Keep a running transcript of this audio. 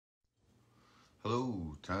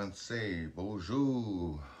Hello, Tansei,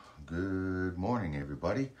 bonjour. Good morning,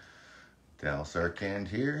 everybody. Arcand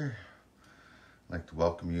here. I'd like to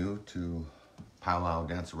welcome you to Pow-wow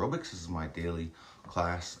Dance Aerobics. This is my daily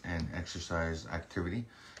class and exercise activity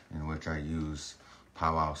in which I use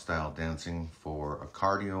powwow style dancing for a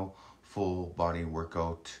cardio, full body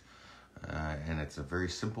workout. And it's a very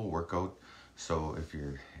simple workout. So if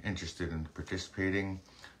you're interested in participating,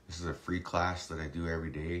 this is a free class that I do every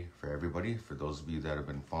day for everybody. For those of you that have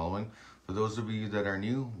been following, for those of you that are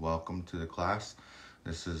new, welcome to the class.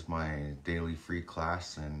 This is my daily free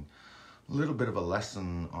class and a little bit of a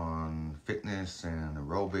lesson on fitness and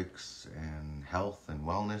aerobics and health and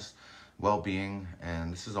wellness, well-being.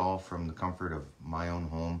 And this is all from the comfort of my own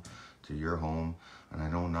home to your home. And I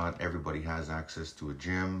know not everybody has access to a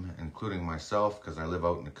gym, including myself, because I live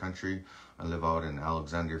out in the country. I live out in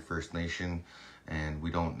Alexander First Nation, and we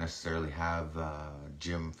don't necessarily have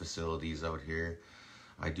gym facilities out here.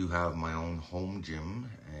 I do have my own home gym,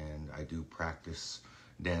 and I do practice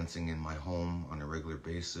dancing in my home on a regular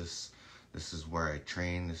basis. This is where I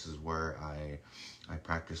train. This is where I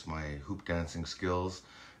practice my hoop dancing skills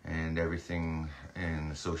and everything in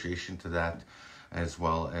association to that, as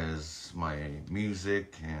well as my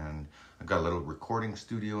music. And I got a little recording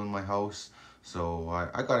studio in my house. So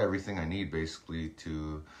I got everything I need basically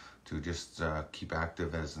to just keep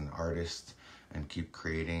active as an artist and keep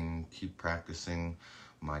creating, keep practicing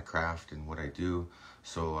my craft and what I do.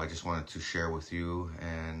 So I just wanted to share with you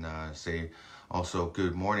and say also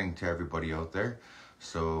good morning to everybody out there.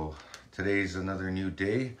 So today's another new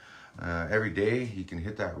day. Every day you can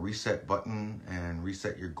hit that reset button and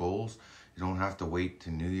reset your goals. You don't have to wait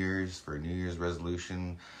to New Year's for a New Year's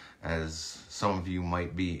resolution, as some of you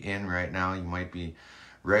might be in right now. You might be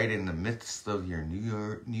right in the midst of your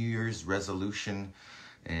New Year's resolution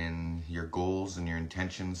and your goals and your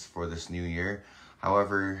intentions for this new year.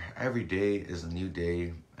 However, every day is a new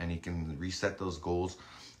day, and you can reset those goals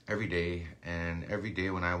every day. And every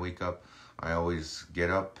day when I wake up, I always get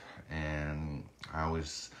up and I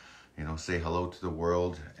always say hello to the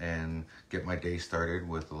world and get my day started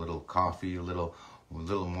with a little coffee, a little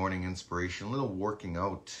morning inspiration, a little working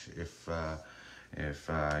out, if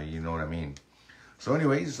you know what I mean. So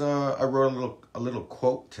anyways, I wrote a little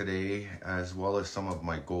quote today, as well as some of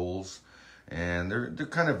my goals, and they're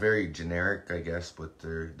kind of very generic, I guess, but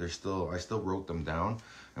I still wrote them down.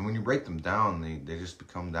 And when you write them down, they just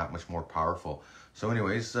become that much more powerful. So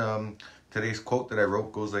anyways, today's quote that I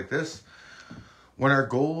wrote goes like this: when our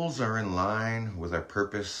goals are in line with our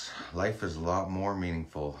purpose, life is a lot more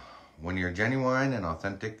meaningful. When you're genuine and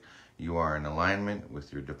authentic, you are in alignment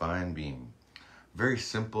with your divine being. Very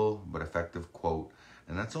simple but effective quote,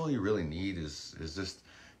 and that's all you really need is just,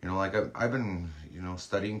 like I've been,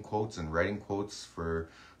 studying quotes and writing quotes for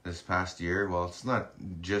this past year. Well, it's not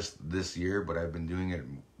just this year, but I've been doing it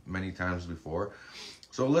many times before.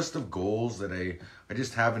 So a list of goals that I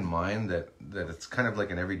just have in mind that it's kind of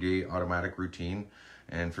like an everyday automatic routine.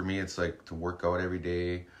 And for me, it's like to work out every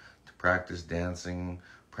day, to practice dancing,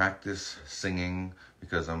 practice singing,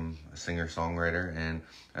 because I'm a singer-songwriter, and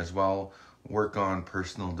as well work on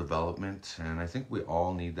personal development. And I think we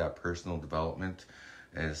all need that personal development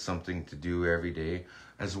as something to do every day,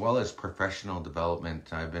 as well as professional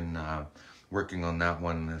development. I've been working on that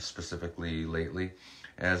one specifically lately,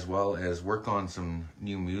 as well as work on some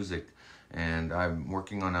new music. And I'm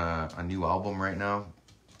working on a new album right now,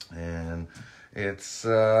 and it's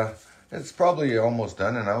probably almost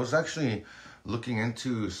done. And I was actually looking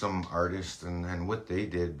into some artists and what they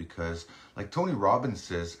did, because like Tony Robbins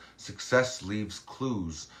says, success leaves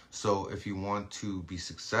clues. So if you want to be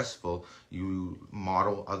successful, you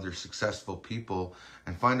model other successful people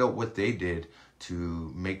and find out what they did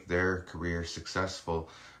to make their career successful.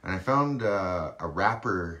 And I found a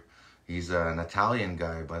rapper. He's an Italian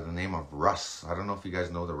guy by the name of Russ. I don't know if you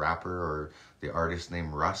guys know the rapper or the artist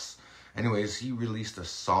named Russ. Anyways, he released a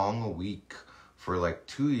song a week for like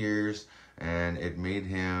 2 years, and it made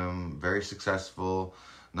him very successful,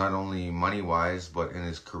 not only money-wise, but in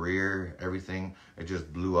his career, everything. It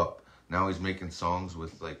just blew up. Now he's making songs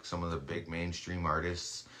with like some of the big mainstream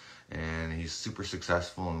artists, and he's super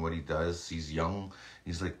successful in what he does. He's young.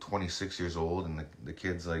 He's like 26 years old, and the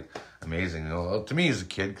kid's like amazing. To me, he's a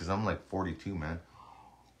kid because I'm like 42, man.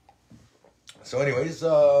 So anyways,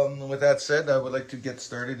 with that said, I would like to get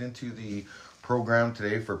started into the program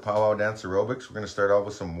today for Pow-wow Dance Aerobics. We're going to start off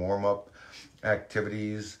with some warm-up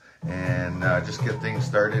activities and just get things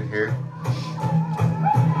started here.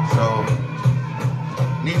 So,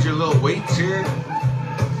 need your little weights here.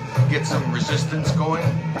 Get some resistance going.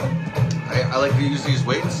 I like to use these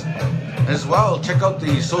weights. As well, check out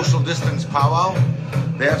the Social Distance Powwow.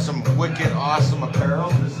 They have some wicked awesome apparel.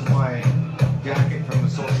 This is my jacket from the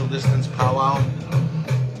Social Distance Powwow.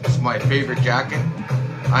 It's my favorite jacket.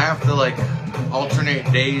 I have to like alternate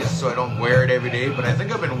days so I don't wear it every day, but I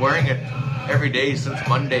think I've been wearing it every day since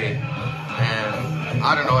Monday, and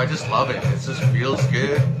I don't know, I just love it. It just feels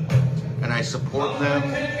good, and I support them,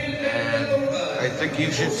 and I think you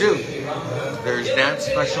should too. There's dance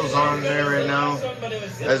specials on there right now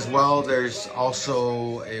as well. There's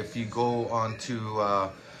also, if you go onto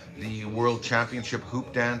the World Championship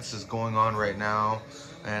Hoop Dance is going on right now,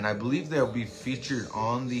 and I believe they'll be featured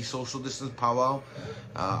on the Social Distance Powwow.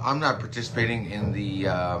 I'm not participating in the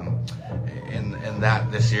in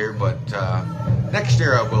that this year, but next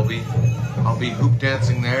year I will be. I'll be hoop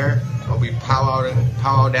dancing there. I'll be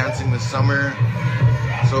powwow dancing this summer.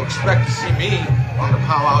 So expect to see me on the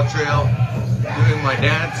powwow trail doing my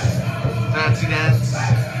dance. Fancy dance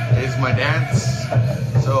is my dance.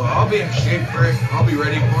 So I'll be in shape for it. I'll be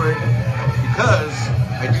ready for it because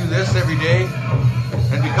I do this every day.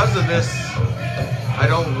 And because of this, I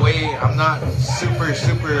don't weigh, I'm not super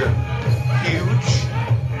huge.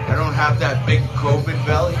 I don't have that big COVID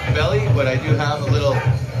belly, but I do have a little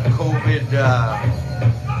COVID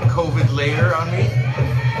layer on me.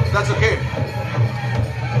 That's okay.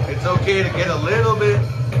 It's okay to get a little bit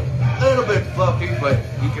fluffy, but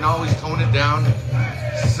you can always tone it down.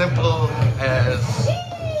 Simple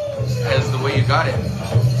as the way you got it.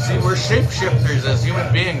 See, we're shapeshifters as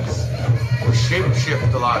human beings. We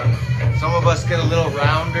shape-shift a lot. Some of us get a little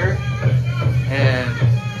rounder, and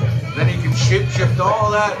then you can shape-shift all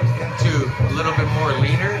that into a little bit more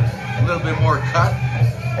leaner, a little bit more cut,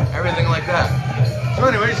 everything like that. So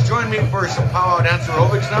anyways, join me for some Pow-wow Dance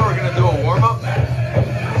Aerobics now. We're going to do a warm-up.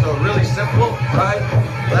 So really simple, right,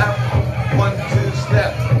 left, 1, 2,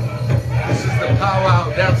 step. This is the Pow-wow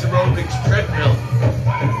Dance Aerobics treadmill.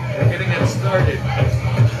 We're getting it started.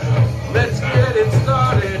 Let's get it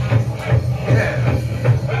started. Yeah.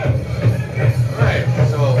 Alright,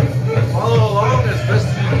 so follow along as best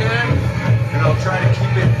as you can, and I'll try to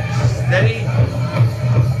keep it steady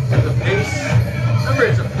to the pace. Remember,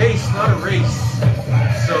 it's a pace, not a race.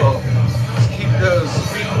 So let's keep those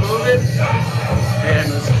feet moving,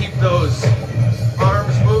 and let's keep those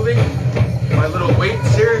arms moving. My little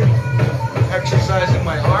weights here, exercising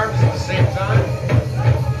my arms at the same time.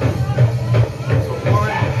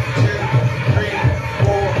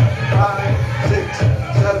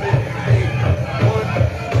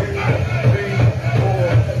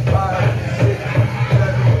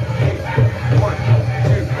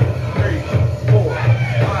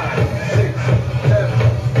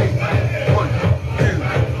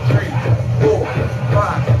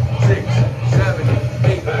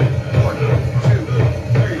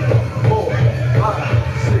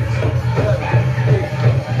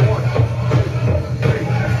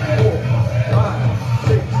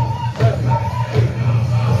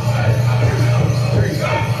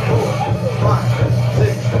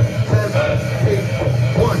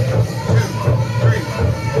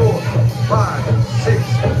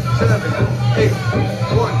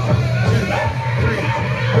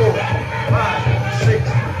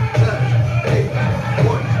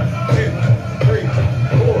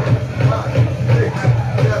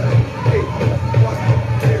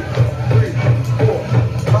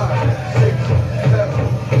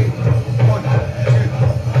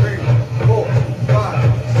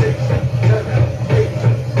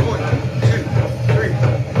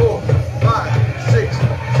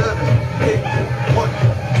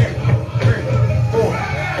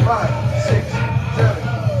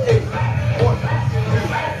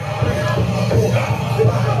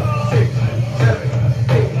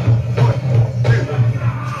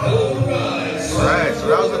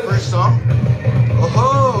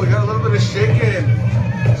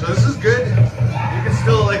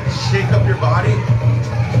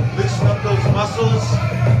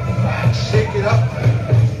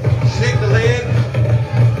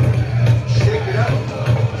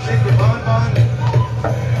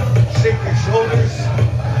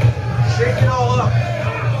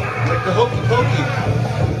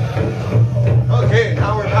 Okay,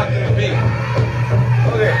 now we're back to the beat.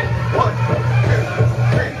 Okay, 1, 2,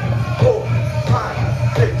 3, 4, 5,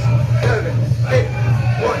 6, 7, 8.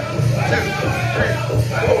 1, 2, 3,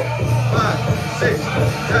 4, 5, 6,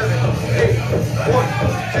 7, 8. 1,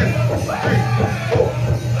 2, 3, 4,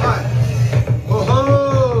 5.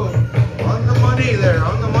 Whoa! On the money there,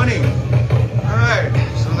 on the money. Alright,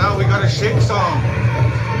 so now we got a shake song.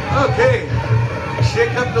 Okay,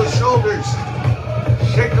 shake up those shoulders.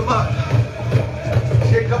 Shake them up.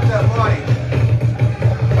 Shake up that body.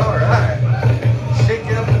 All right.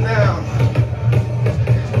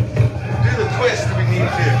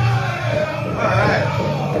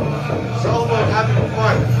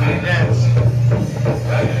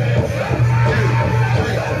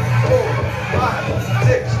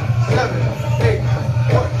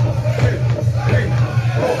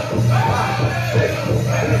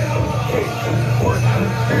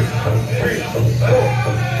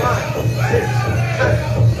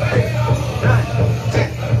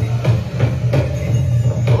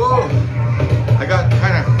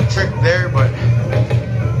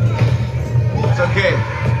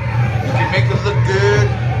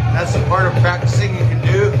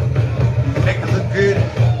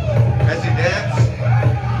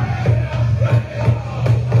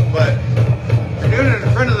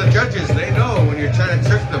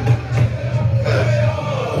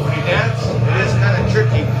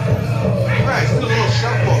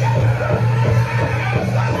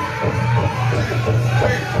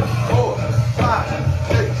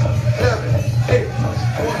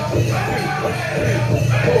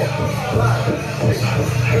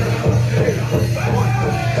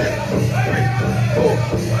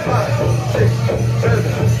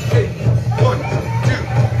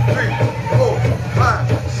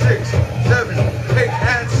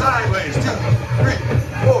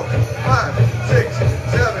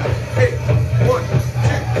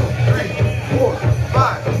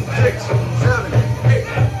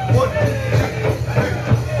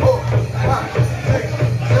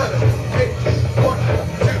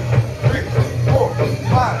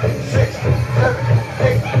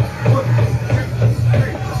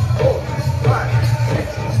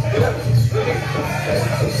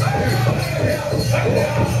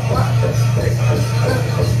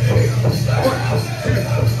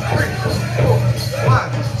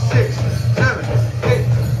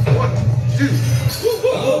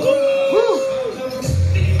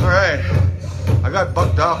 I got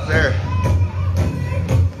bucked off there.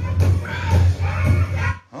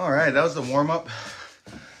 All right, that was the warm up.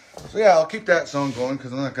 So yeah, I'll keep that song going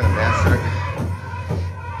because I'm not gonna dance to it.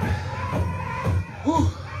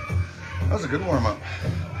 Whew, that was a good warm up.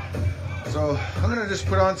 So I'm gonna just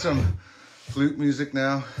put on some flute music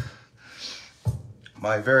now.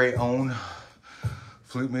 My very own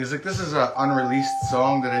flute music. This is an unreleased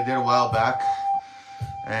song that I did a while back.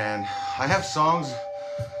 And I have songs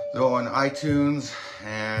though on iTunes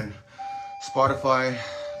and Spotify,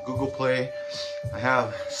 Google Play. I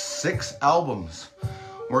have 6 albums.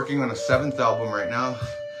 Working on a 7th album right now.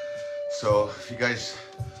 So if you guys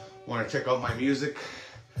want to check out my music,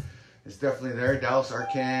 it's definitely there. Dallas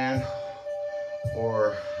Arcand.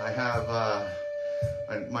 Or I have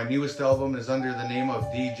my newest album is under the name of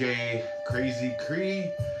DJ Crazy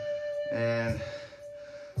Cree, and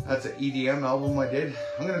that's an EDM album I did.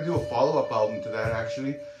 I'm gonna do a follow-up album to that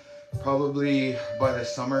actually. Probably by the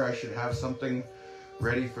summer I should have something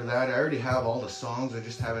ready for that. I already have all the songs, I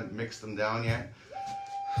just haven't mixed them down yet.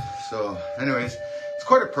 So anyways, it's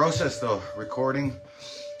quite a process though, recording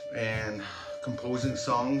and composing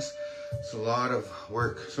songs. It's a lot of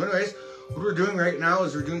work. So anyways, what we're doing right now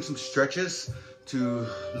is we're doing some stretches to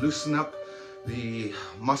loosen up the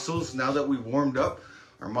muscles. Now that we warmed up,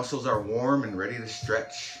 our muscles are warm and ready to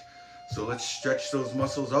stretch. So let's stretch those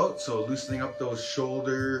muscles out. So loosening up those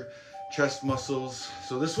shoulder, chest muscles.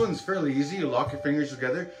 So this one's fairly easy. You lock your fingers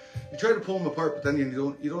together. You try to pull them apart, but then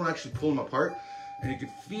you don't actually pull them apart. And you can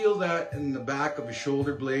feel that in the back of your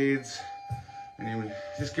shoulder blades. And you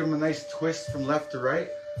just give them a nice twist from left to right,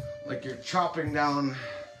 like you're chopping down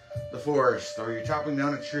the forest or you're chopping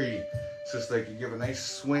down a tree. It's just like you give a nice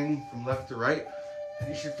swing from left to right. And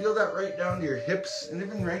you should feel that right down to your hips and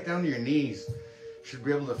even right down to your knees. You should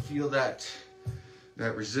be able to feel that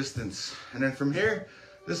resistance. And then from here,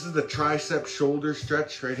 this is the tricep shoulder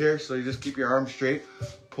stretch right here. So you just keep your arm straight,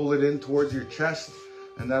 pull it in towards your chest,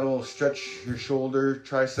 and that'll stretch your shoulder,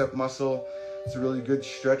 tricep muscle. It's a really good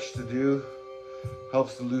stretch to do.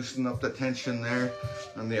 Helps to loosen up the tension there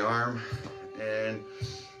on the arm. And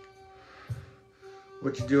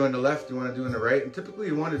what you do on the left, you want to do on the right. And typically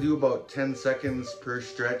you want to do about 10 seconds per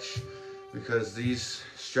stretch because these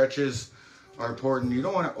stretches are important. You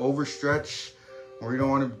don't want to overstretch, or you don't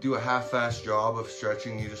want to do a half-assed job of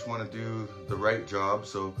stretching. You just want to do the right job.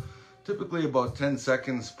 So typically about 10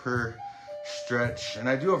 seconds per stretch. And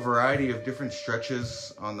I do a variety of different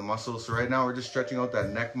stretches on the muscles. So right now we're just stretching out that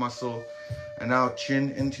neck muscle, and now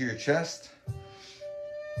chin into your chest.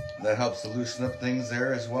 That helps to loosen up things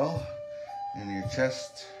there as well in your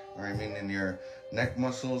chest, or I mean in your neck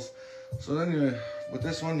muscles. So then with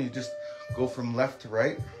this one, you just go from left to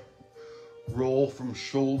right, roll from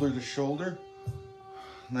shoulder to shoulder.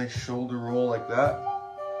 Nice shoulder roll like that.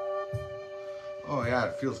 Oh yeah,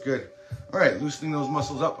 it feels good. All right, loosening those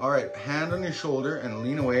muscles up. All right, hand on your shoulder and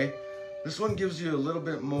lean away. This one gives you a little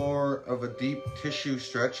bit more of a deep tissue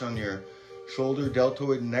stretch on your shoulder,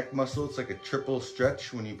 deltoid, neck muscle. It's like a triple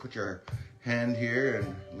stretch when you put your hand here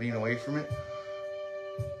and lean away from it.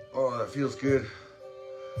 Oh, that feels good.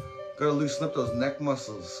 Gotta loosen up those neck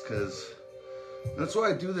muscles, because that's why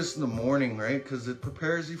I do this in the morning, right? Because it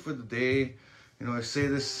prepares you for the day. You know, I say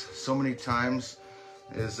this so many times,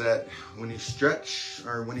 is that when you stretch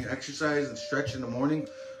or when you exercise and stretch in the morning,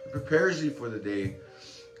 it prepares you for the day.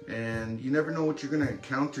 And you never know what you're going to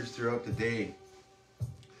encounter throughout the day.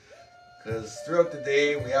 Because throughout the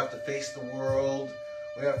day, we have to face the world,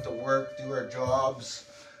 we have to work, do our jobs.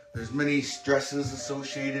 There's many stresses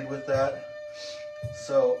associated with that.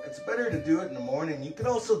 So it's better to do it in the morning. You can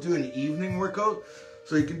also do an evening workout.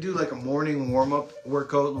 So you can do like a morning warm-up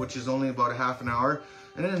workout, which is only about a half an hour.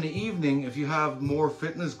 And then in the evening, if you have more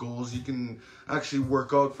fitness goals, you can actually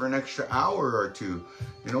work out for an extra hour or two.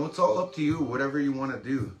 You know, it's all up to you, whatever you want to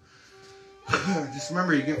do. Just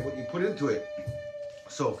remember, you get what you put into it.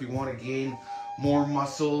 So if you want to gain more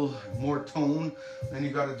muscle, more tone, then you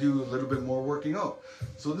got to do a little bit more working out.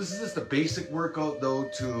 So this is just a basic workout though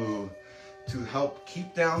to help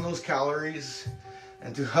keep down those calories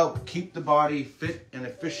and to help keep the body fit and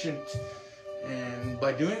efficient. And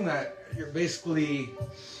by doing that,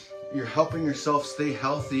 you're helping yourself stay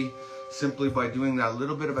healthy simply by doing that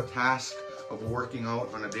little bit of a task of working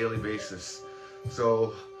out on a daily basis.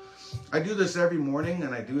 So I do this every morning,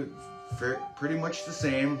 and I do it pretty much the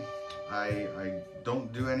same. I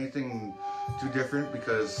don't do anything too different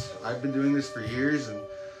because I've been doing this for years, and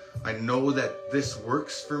I know that this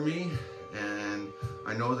works for me, and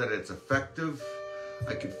I know that it's effective.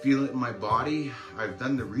 I can feel it in my body. I've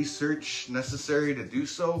done the research necessary to do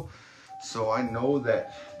so. So I know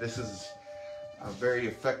that this is a very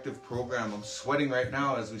effective program. I'm sweating right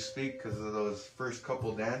now as we speak because of those first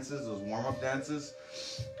couple dances, those warm-up dances.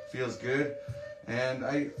 Feels good. And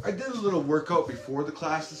I did a little workout before the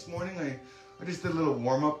class this morning. I just did a little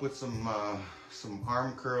warm-up with some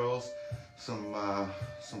arm curls, some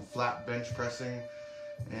flat bench pressing,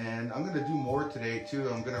 and I'm gonna do more today too.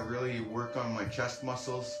 I'm gonna really work on my chest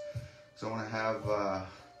muscles, so I want to have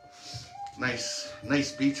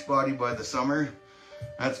nice beach body by the summer.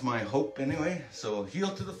 That's my hope anyway. So heel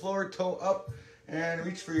to the floor, toe up, and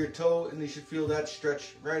reach for your toe, and you should feel that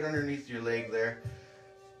stretch right underneath your leg there.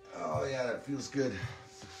 Oh yeah, that feels good.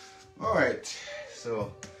 All right,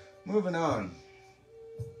 so moving on.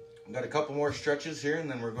 I've got a couple more stretches here, and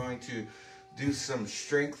then we're going to do some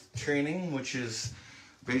strength training, which is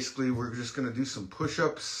basically we're just going to do some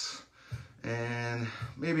push-ups and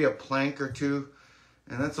maybe a plank or two,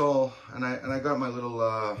 and that's all. And I got my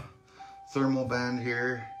little thermal band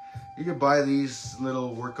here. You can buy these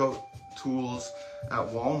little workout tools at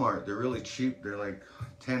Walmart. They're really cheap. They're like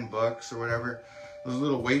 10 bucks or whatever. Those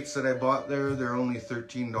little weights that I bought there, they're only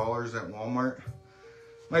 $13 at Walmart.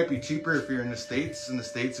 Might be cheaper if you're in the States. In the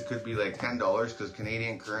States, it could be like $10 because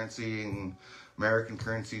Canadian currency and American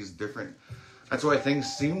currency is different. That's why things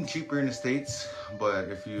seem cheaper in the States, but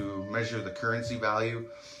if you measure the currency value,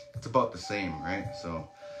 it's about the same, right? So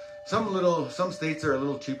some states are a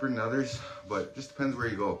little cheaper than others, but it just depends where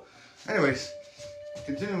you go. Anyways,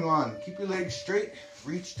 continuing on, keep your legs straight,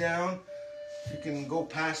 reach down. You can go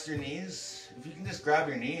past your knees. If you can just grab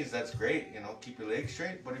your knees, that's great, you know, keep your legs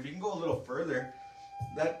straight. But if you can go a little further,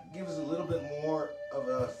 that gives a little bit more of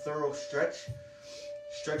a thorough stretch.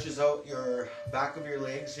 Stretches out your back of your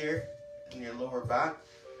legs here and your lower back,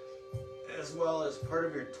 as well as part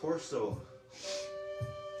of your torso.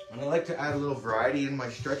 And I like to add a little variety in my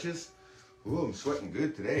stretches. Ooh, I'm sweating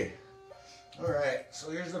good today. All right,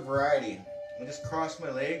 so here's the variety. I just cross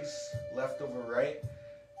my legs, left over right,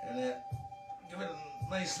 and then give it a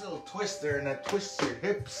nice little twist there, and that twists your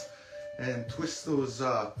hips and twists those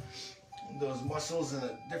muscles in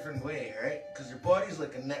a different way, right? Because your body's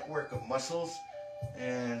like a network of muscles,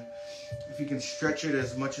 and if you can stretch it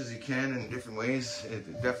as much as you can in different ways,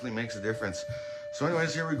 it definitely makes a difference. So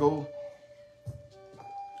anyways, here we go.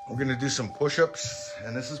 We're gonna do some push-ups,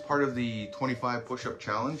 and this is part of the 25 push-up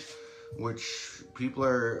challenge, which people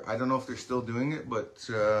are, I don't know if they're still doing it, but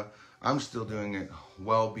I'm still doing it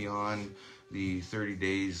well beyond the 30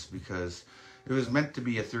 days because it was meant to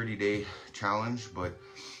be a 30-day challenge. But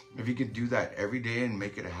if you can do that every day and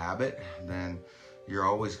make it a habit, then you're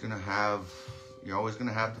always gonna have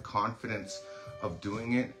the confidence of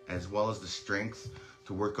doing it, as well as the strength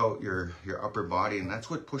to work out your upper body. And that's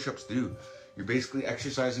what push-ups do. You're basically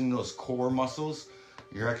exercising those core muscles,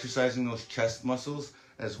 you're exercising those chest muscles,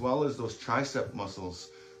 as well as those tricep muscles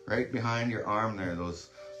right behind your arm there, those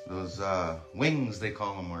wings they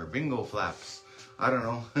call them, or bingo flaps. I don't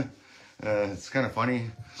know. It's kind of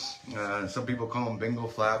funny. Some people call them bingo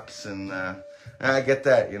flaps, and I get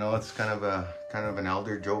that, you know, it's kind of an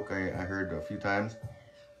elder joke I heard a few times.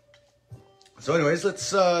 So anyways,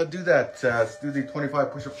 let's do that. Let's do the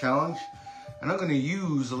 25 push-up challenge. And I'm going to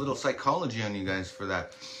use a little psychology on you guys for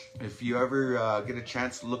that. If you ever get a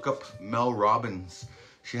chance to look up Mel Robbins,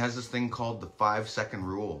 she has this thing called the 5-second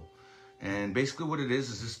rule. And basically what it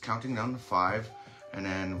is just counting down to 5, and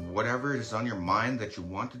then whatever is on your mind that you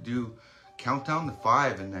want to do, count down to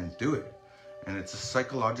 5 and then do it. And it's a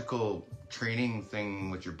psychological training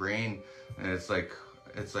thing with your brain, and it's like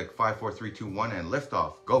 5, 4, 3, 2, 1, and lift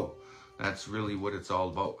off, go. That's really what it's all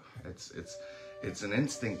about. It's an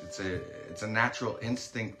instinct. It's a natural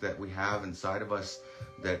instinct that we have inside of us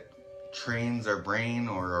that trains our brain,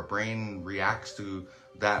 or our brain reacts to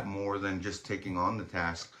that more than just taking on the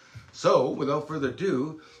task. So without further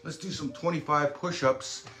ado, let's do some 25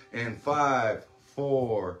 push-ups in 5,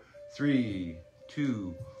 4, 3,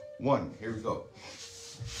 2, 1. Here we go. All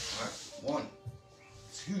right. 1,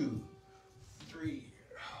 2, 3,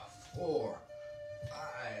 4, 5,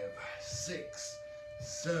 6,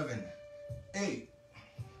 7, 8,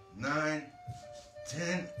 9,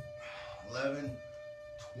 10, 11,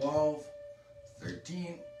 12,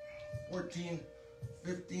 13, 14,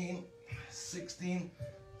 15, 16,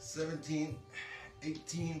 17,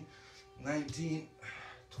 18, 19,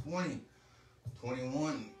 20,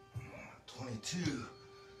 21, 22,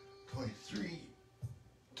 23,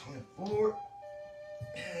 24,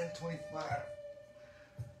 and 25.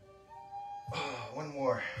 Oh, one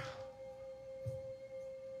more.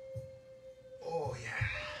 Oh yeah.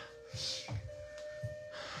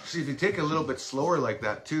 See, if you take it a little bit slower like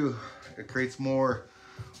that too, it creates more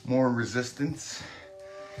resistance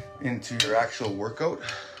into your actual workout.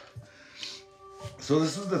 So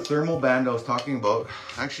this is the thermal band I was talking about.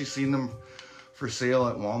 I actually seen them for sale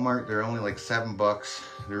at Walmart. They're only like $7.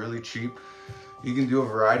 They're really cheap. You can do a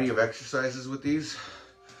variety of exercises with these.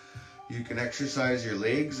 You can exercise your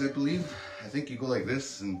legs, I believe. I think you go like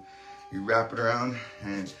this and you wrap it around,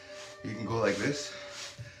 and you can go like this.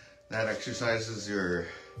 That exercises your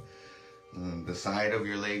the side of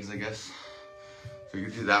your legs, I guess. So you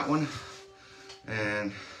can do that one.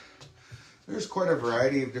 And there's quite a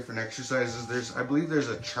variety of different exercises. I believe there's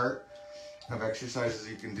a chart of exercises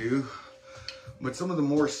you can do. But some of the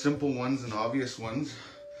more simple ones and obvious ones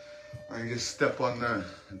are you just step on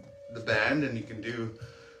the band, and you can do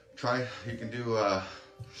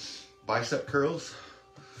bicep curls.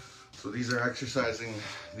 So these are exercising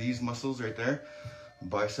these muscles right there,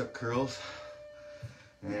 bicep curls.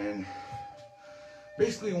 And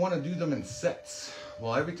basically you want to do them in sets.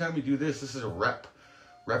 Well, every time you do this is a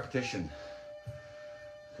repetition.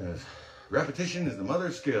 Because repetition is the mother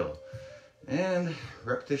of skill. And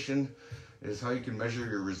repetition is how you can measure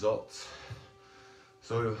your results.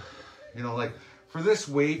 So, you know, like for this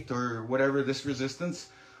weight or whatever, this resistance,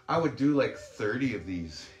 I would do like 30 of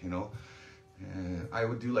these, you know. And I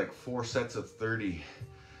would do like 4 sets of 30.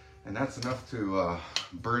 And that's enough to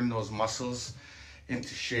burn those muscles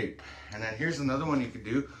into shape. And then here's another one you could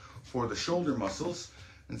do for the shoulder muscles.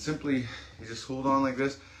 And simply, you just hold on like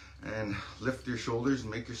this and lift your shoulders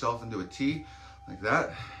and make yourself into a T like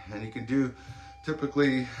that. And you can do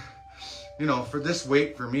typically, you know, for this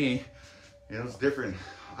weight for me, you know, it's different.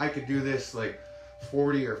 I could do this like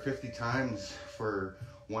 40 or 50 times for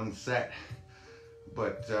one set.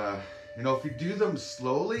 But, you know, if you do them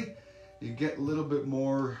slowly, you get a little bit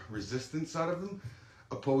more resistance out of them,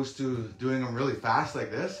 opposed to doing them really fast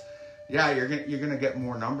like this. Yeah, you're gonna get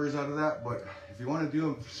more numbers out of that, but if you want to do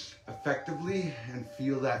them effectively and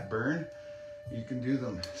feel that burn, you can do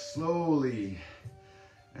them slowly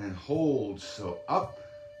and hold. So up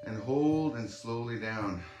and hold and slowly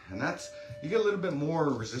down, and you get a little bit more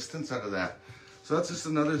resistance out of that. So that's just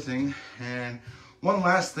another thing. And one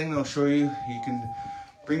last thing I'll show you, you can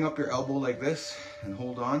bring up your elbow like this and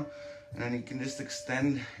hold on, and then you can just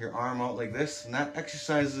extend your arm out like this, and that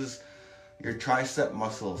exercises your tricep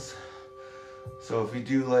muscles. So if you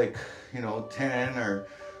do like, you know, 10 or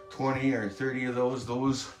 20 or 30 of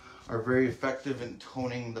those are very effective in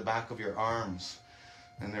toning the back of your arms,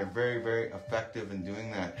 and they're very, very effective in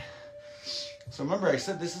doing that. So remember, I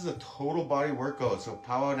said this is a total body workout. So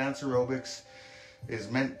Pow-wow Dance Aerobics is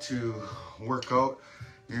meant to work out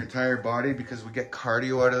your entire body, because we get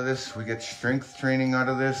cardio out of this, we get strength training out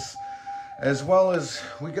of this, as well as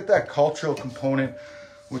we get that cultural component,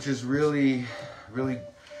 which is really, really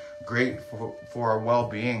great for our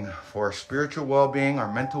well-being, for our spiritual well-being,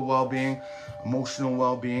 our mental well-being, emotional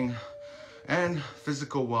well-being, and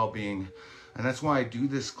physical well-being. And that's why I do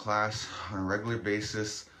this class on a regular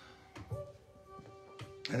basis,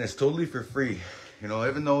 and it's totally for free. You know,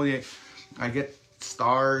 even though I get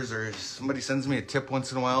stars or somebody sends me a tip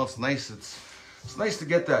once in a while, it's nice. It's nice to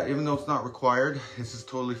get that, even though it's not required. This is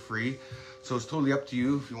totally free, so it's totally up to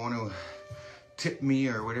you if you want to tip me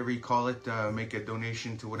or whatever you call it, make a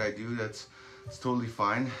donation to what I do. It's totally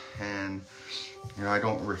fine. And you know, I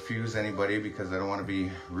don't refuse anybody because I don't want to be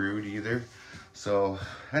rude either. So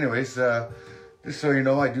anyways, just so you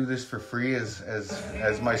know, I do this for free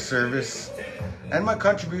as my service and my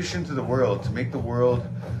contribution to the world, to make the world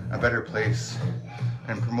a better place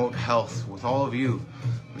and promote health with all of you,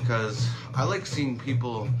 because I like seeing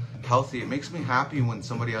people healthy. It makes me happy when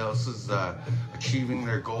somebody else is achieving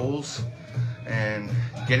their goals and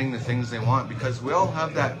getting the things they want, because we all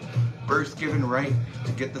have that birth-given right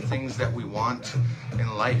to get the things that we want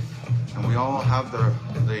in life, and we all have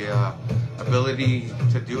the ability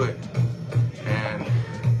to do it. And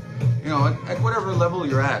you know, at whatever level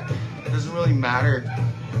you're at, it doesn't really matter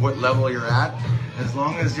what level you're at, as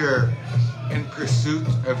long as you're in pursuit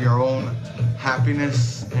of your own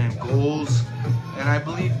happiness and goals. And I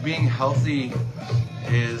believe being healthy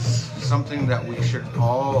is something that we should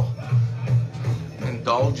all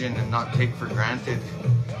indulge in and not take for granted,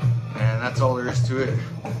 and that's all there is to it.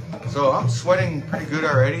 So I'm sweating pretty good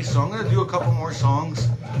already, so I'm gonna do a couple more songs.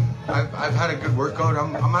 I've had a good workout.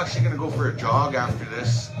 I'm actually gonna go for a jog after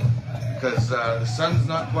this, because the sun's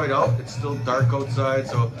not quite out. It's still dark outside,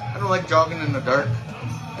 so I don't like jogging in the dark,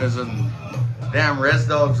 because damn res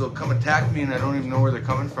dogs will come attack me and I don't even know where they're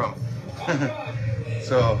coming from.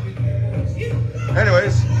 So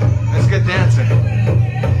anyways, let's get dancing.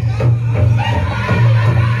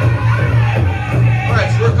 All right,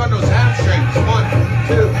 so work on those hamstrings. 1,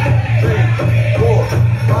 2, 3, 4,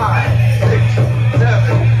 5, 6,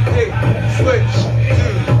 7, 8. Switch.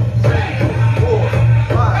 2, 3, 4.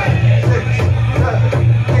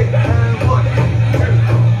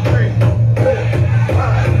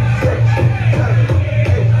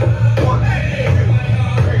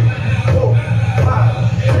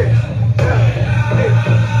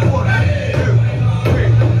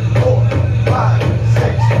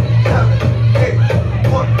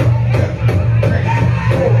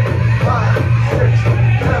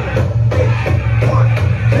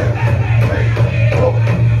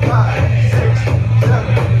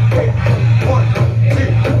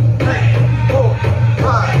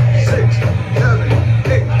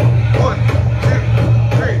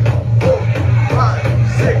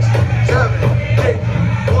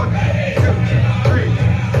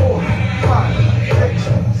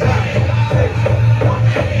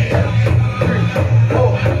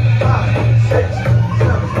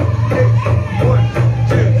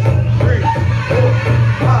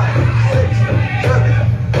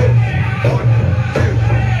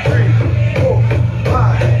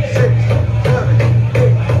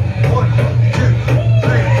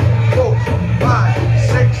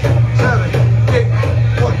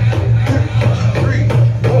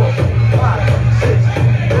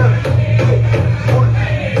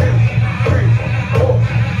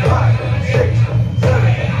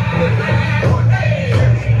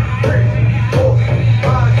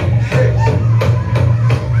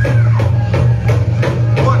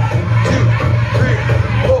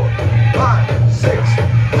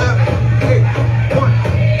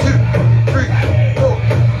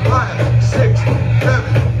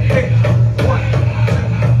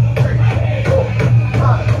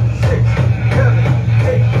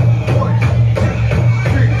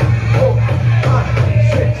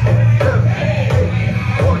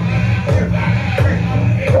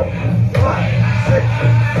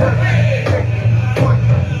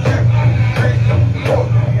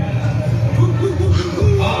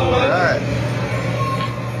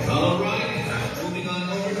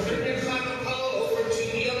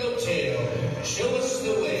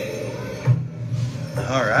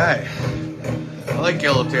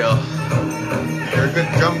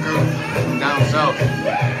 down south.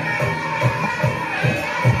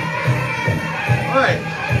 All right,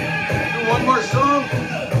 do one more song,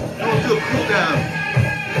 and we'll do a cool down.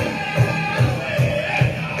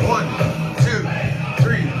 1, 2,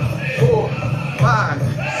 3, 4, 5,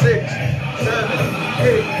 6, 7,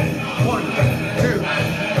 8. 1, 2,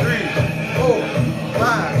 3, 4,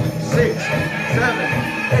 5, 6, 7,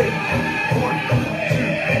 8. 1, 2,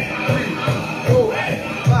 3, 4,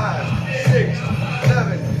 5, 6,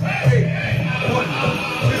 7, 8. 1,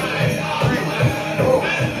 2, 3, 4,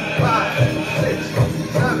 5, 6, 7,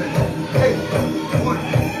 8. 1,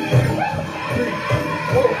 2, 3, 4,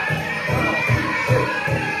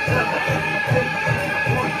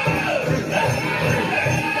 5,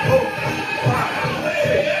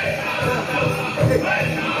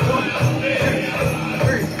 6,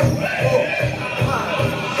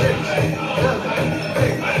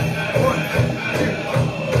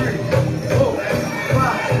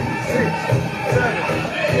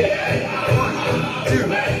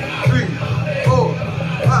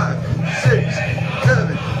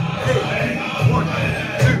 7, 8. 1,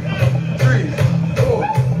 2, 3, 4,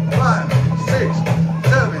 5, 6,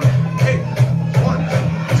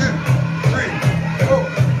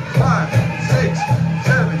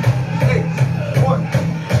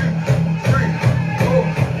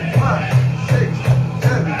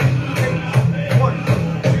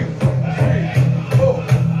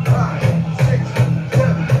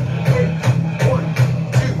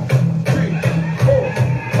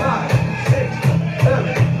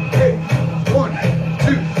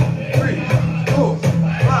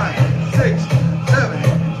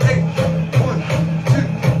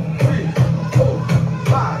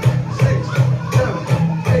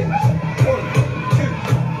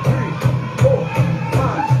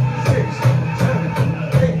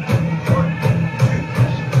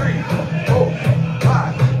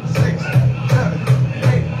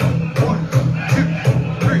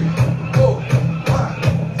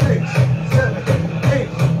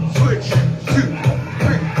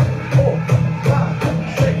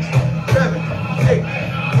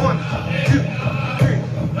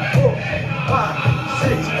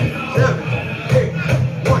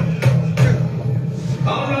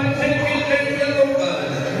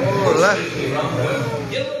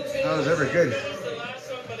 That was ever good.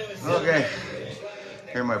 Okay.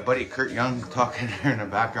 Hear my buddy Kurt Young talking here in the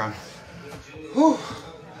background. Whew.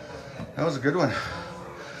 That was a good one.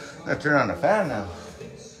 I'm gonna turn on the fan now.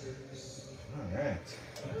 Alright.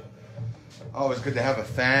 Always good to have a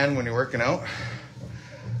fan when you're working out.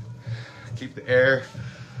 Keep the air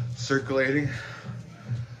circulating.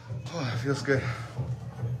 Oh, it feels good.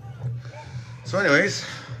 So anyways,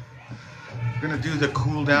 I'm gonna do the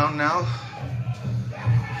cool down now.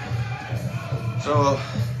 So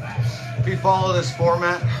if you follow this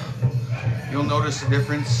format, you'll notice a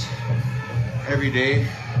difference every day,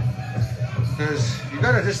 because you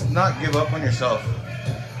gotta just not give up on yourself.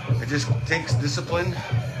 It just takes discipline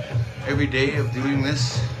every day of doing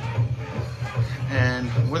this, and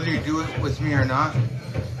whether you do it with me or not,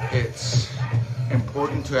 it's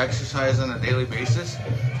important to exercise on a daily basis,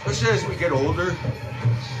 especially as we get older.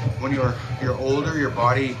 When you're older, your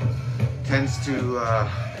body tends to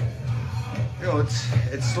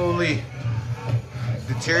it slowly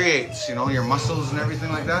deteriorates, your muscles and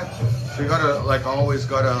everything like that. So you gotta always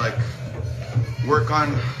work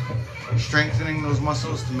on strengthening those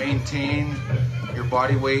muscles to maintain your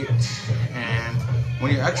body weight. And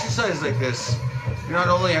when you exercise like this, you're not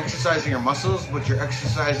only exercising your muscles, but you're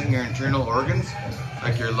exercising your internal organs,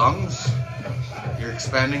 like your lungs. You're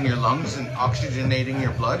expanding your lungs and oxygenating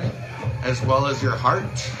your blood, as well as your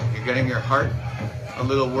heart. You're getting your heart a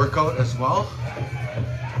little workout as well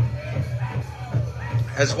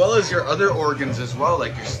as your other organs as well,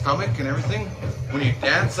 like your stomach and everything. When you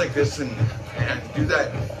dance like this and do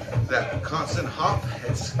that constant hop,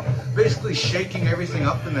 it's basically shaking everything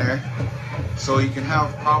up in there, so you can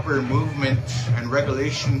have proper movement and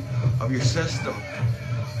regulation of your system.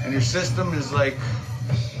 And your system is like,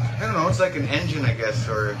 I don't know, it's like an engine, I guess,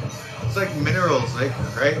 or it's like minerals,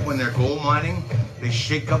 right? When they're gold mining, they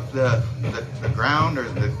shake up the ground or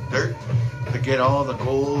the dirt to get all the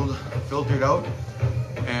gold filtered out.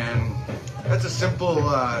 And that's a simple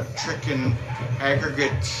trick in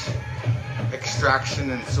aggregate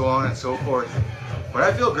extraction and so on and so forth. But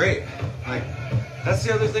I feel great. That's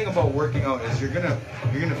the other thing about working out, is you're gonna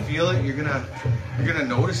feel it. You're gonna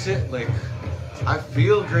notice it. I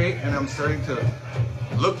feel great, and I'm starting to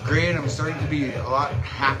look great. I'm starting to be a lot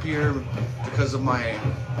happier because of my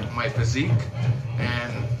physique,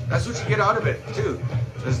 and that's what you get out of it too.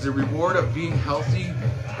 Is the reward of being healthy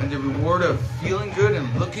and the reward of feeling good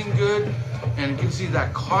and looking good, and it gives you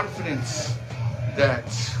that confidence that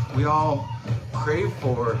we all crave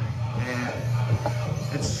for. And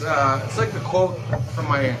it's like the quote from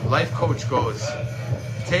my life coach goes,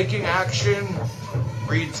 taking action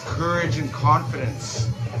breeds courage and confidence.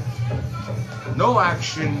 No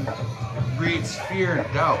action breeds fear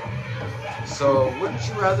and doubt. So wouldn't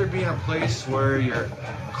you rather be in a place where you're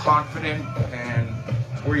confident and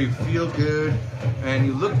where you feel good and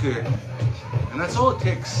you look good? And that's all it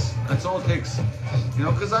takes. That's all it takes. You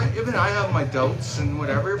know, because even I have my doubts and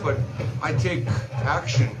whatever, but I take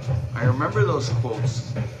action. I remember those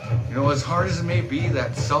quotes. You know, as hard as it may be,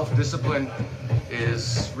 that self-discipline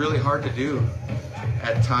is really hard to do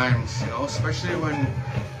at times, you know, especially when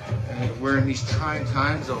we're in these trying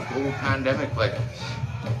times of global pandemic. Like,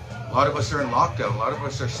 a lot of us are in lockdown. A lot of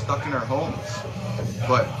us are stuck in our homes.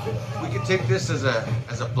 But we can take this as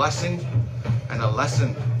a blessing and a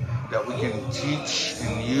lesson that we can teach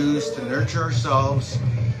and use to nurture ourselves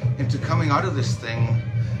into coming out of this thing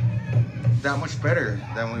that much better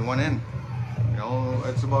than we went in. You know,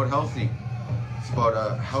 it's about healthy. It's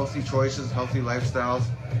about healthy choices, healthy lifestyles.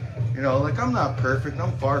 You know, like, I'm not perfect.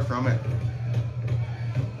 I'm far from it.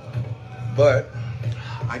 But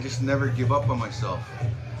I just never give up on myself.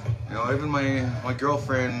 You know, even my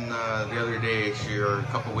girlfriend the other day, or a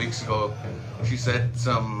couple weeks ago, she said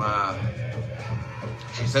something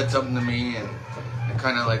to me, and it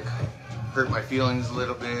kind of like hurt my feelings a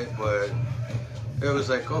little bit, but it was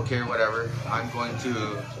like, okay, whatever. I'm going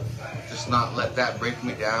to just not let that break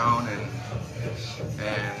me down. And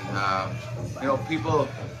you know, people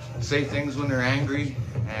say things when they're angry,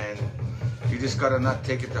 and you just gotta not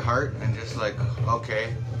take it to heart and just like,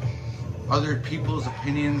 okay, other people's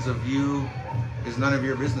opinions of you is none of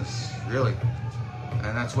your business, really.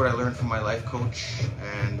 And that's what I learned from my life coach,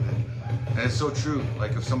 and it's so true.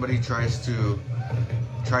 Like, if somebody tries to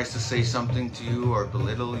say something to you or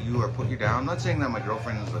belittle you or put you down, I'm not saying that my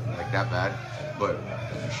girlfriend is like that bad, but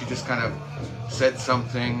she just kind of said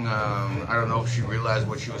something. I don't know if she realized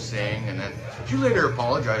what she was saying, and then she later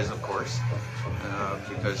apologized, of course,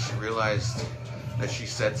 because she realized that she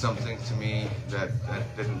said something to me that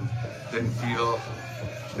didn't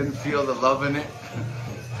feel the love in it.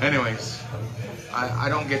 Anyways, I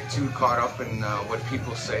don't get too caught up in what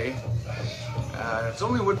people say. It's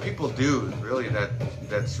only what people do, really,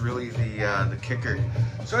 that's really the kicker.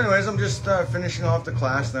 So anyways, I'm just finishing off the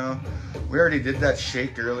class now. We already did that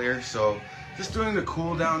shake earlier, so just doing the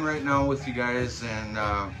cool down right now with you guys, and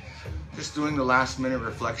just doing the last minute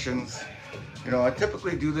reflections. You know, I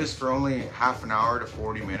typically do this for only half an hour to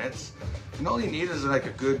 40 minutes. And all you need is like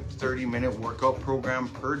a good 30-minute workout program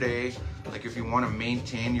per day. Like, if you want to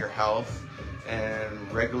maintain your health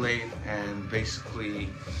and regulate and basically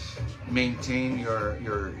maintain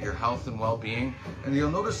your health and well-being. And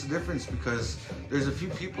you'll notice the difference, because there's a few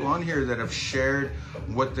people on here that have shared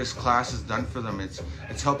what this class has done for them. It's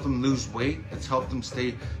helped them lose weight. It's helped them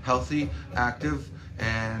stay healthy, active,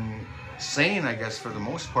 and sane, I guess, for the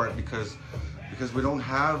most part, because we don't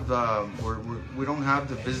have we don't have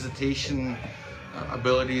the visitation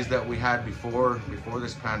abilities that we had before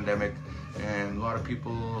this pandemic, and a lot of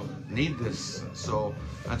people need this. So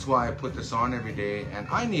that's why I put this on every day, and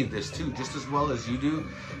I need this too, just as well as you do.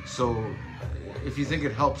 So if you think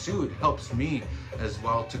it helps you, it helps me as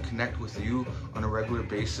well to connect with you on a regular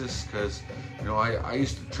basis, because, you know, I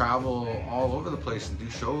used to travel all over the place and do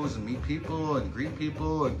shows and meet people and greet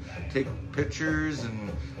people and take pictures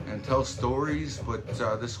and tell stories, but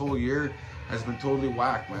this whole year has been totally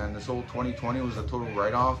whack, man. This whole 2020 was a total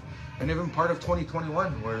write-off, and even part of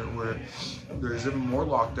 2021 where there's even more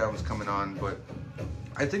lockdowns coming on. But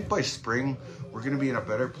I think by spring we're going to be in a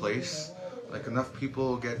better place. Like, enough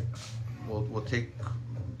people will take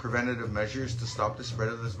preventative measures to stop the spread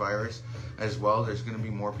of this virus as well. There's going to be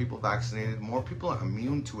more people vaccinated, more people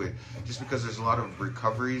immune to it, just because there's a lot of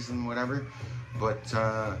recoveries and whatever. But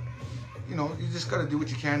you know, you just got to do what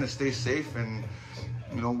you can to stay safe, and,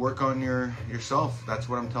 you know, work on yourself. That's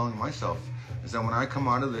what I'm telling myself, is that when I come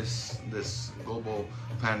out of this global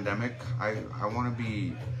pandemic, I want to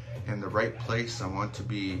be in the right place. I want to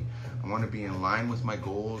be in line with my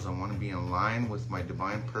goals. I want to be in line with my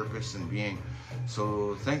divine purpose and being.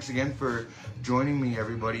 So thanks again for joining me,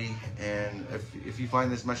 everybody. And if you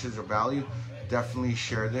find this message of value, definitely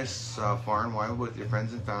share this far and wide with your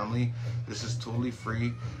friends and family. This is totally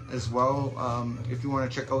free as well. If you want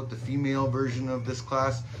to check out the female version of this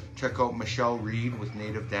class, check out Michelle Reed with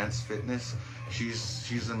Native Dance Fitness.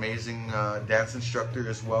 She's an amazing dance instructor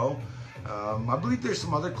as well. I believe there's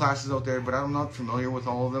some other classes out there, but I'm not familiar with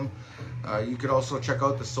all of them. You could also check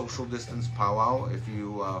out the Social Distance Powwow if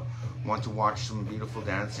you want to watch some beautiful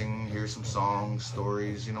dancing, hear some songs,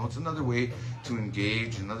 stories. You know, it's another way to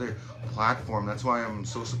engage, another platform. That's why I'm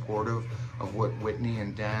so supportive of what Whitney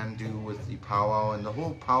and Dan do with the powwow and the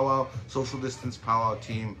whole powwow, Social Distance Powwow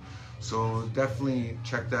team. So definitely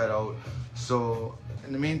check that out. So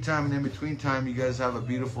in the meantime and in between time, you guys have a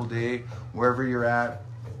beautiful day wherever you're at,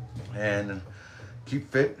 and keep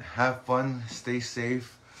fit, have fun, stay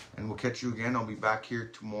safe, and we'll catch you again. I'll be back here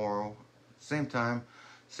tomorrow, same time,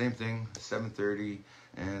 same thing, 7:30,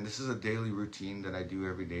 and this is a daily routine that I do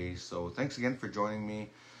every day. So thanks again for joining me,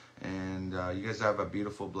 and you guys have a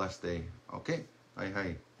beautiful, blessed day. Okay,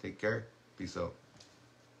 hi, take care, peace out.